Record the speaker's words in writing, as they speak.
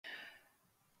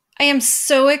I am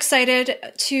so excited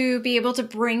to be able to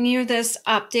bring you this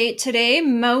update today.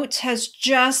 Mote has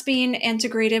just been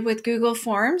integrated with Google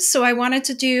Forms, so I wanted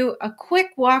to do a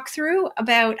quick walkthrough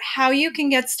about how you can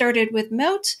get started with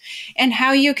Mote and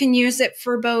how you can use it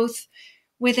for both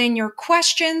within your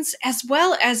questions as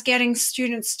well as getting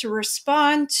students to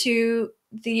respond to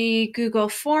the Google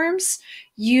Forms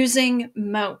using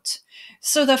Mote.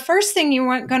 So the first thing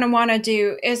you're going to want to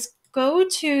do is go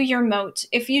to your Mote.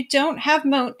 If you don't have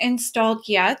Mote installed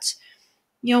yet,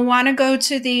 you'll want to go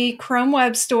to the Chrome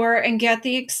Web Store and get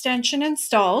the extension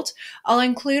installed. I'll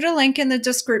include a link in the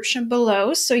description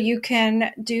below so you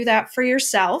can do that for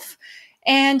yourself.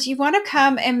 And you want to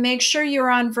come and make sure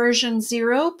you're on version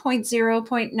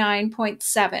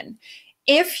 0.0.9.7.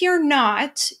 If you're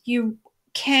not, you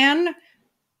can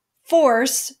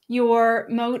force your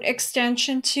Mote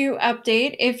extension to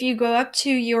update. If you go up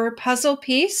to your puzzle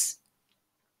piece,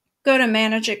 go to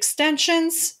Manage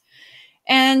Extensions,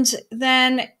 and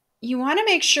then you want to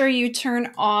make sure you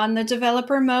turn on the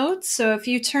developer mode. So if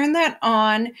you turn that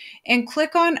on and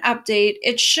click on Update,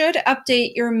 it should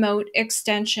update your Mote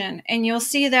extension. And you'll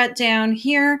see that down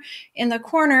here in the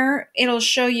corner, it'll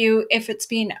show you if it's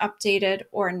being updated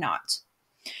or not.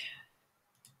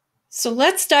 So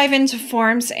let's dive into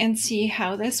Forms and see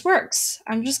how this works.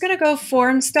 I'm just going to go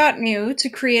forms.new to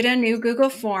create a new Google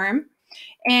form.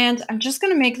 And I'm just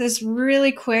going to make this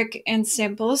really quick and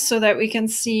simple so that we can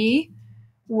see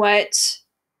what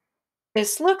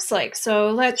this looks like.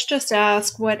 So let's just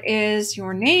ask, what is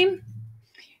your name?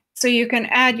 So you can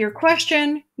add your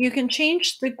question. You can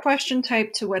change the question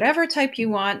type to whatever type you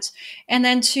want. And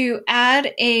then to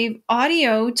add a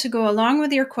audio to go along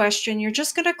with your question, you're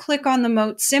just going to click on the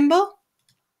Mote symbol.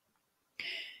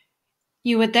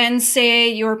 You would then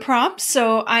say your prompt.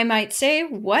 So I might say,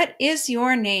 what is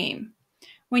your name?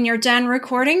 When you're done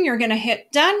recording, you're going to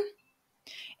hit done.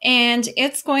 And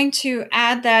it's going to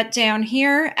add that down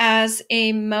here as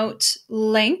a Mote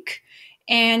link.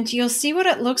 And you'll see what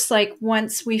it looks like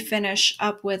once we finish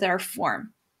up with our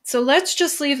form. So let's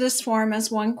just leave this form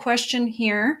as one question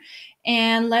here.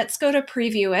 And let's go to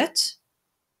preview it.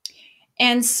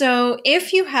 And so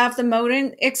if you have the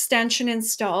Mote extension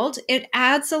installed, it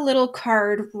adds a little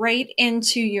card right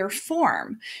into your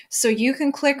form. So you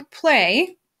can click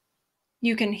play.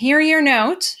 You can hear your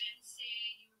note.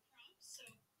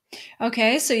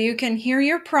 Okay, so you can hear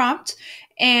your prompt.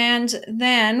 And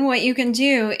then what you can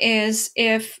do is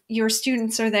if your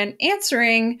students are then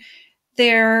answering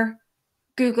their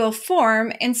Google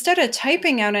form, instead of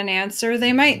typing out an answer,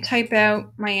 they might type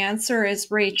out, my answer is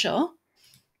Rachel.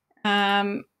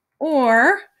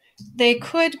 Or they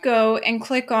could go and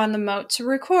click on the Mote to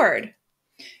record.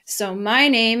 So my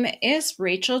name is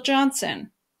Rachel Johnson.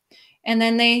 And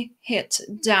then they hit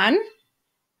done.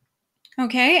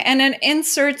 Okay, and it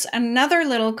inserts another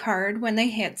little card when they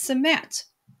hit submit.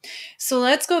 So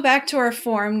let's go back to our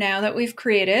form now that we've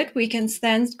created. We can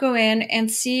then go in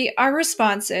and see our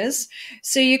responses.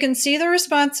 So you can see the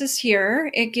responses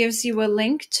here. It gives you a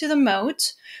link to the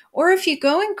Mote. Or if you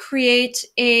go and create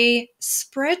a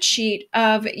spreadsheet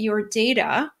of your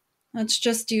data, let's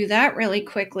just do that really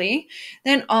quickly.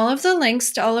 Then all of the links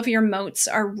to all of your Motes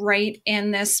are right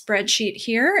in this spreadsheet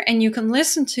here, and you can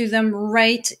listen to them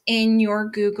right in your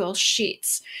Google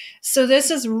Sheets. So this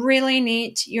is really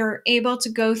neat. You're able to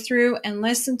go through and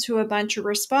listen to a bunch of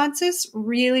responses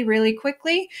really, really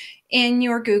quickly in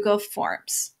your Google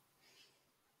Forms.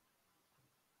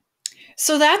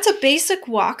 So that's a basic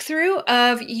walkthrough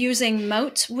of using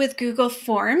Mote with Google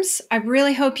Forms. I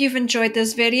really hope you've enjoyed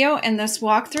this video and this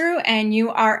walkthrough, and you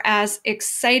are as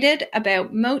excited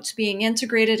about Mote being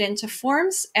integrated into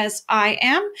Forms as I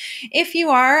am. If you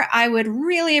are, I would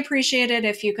really appreciate it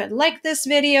if you could like this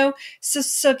video,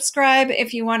 subscribe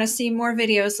if you want to see more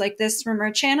videos like this from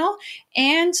our channel,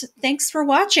 and thanks for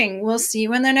watching. We'll see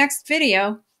you in the next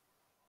video.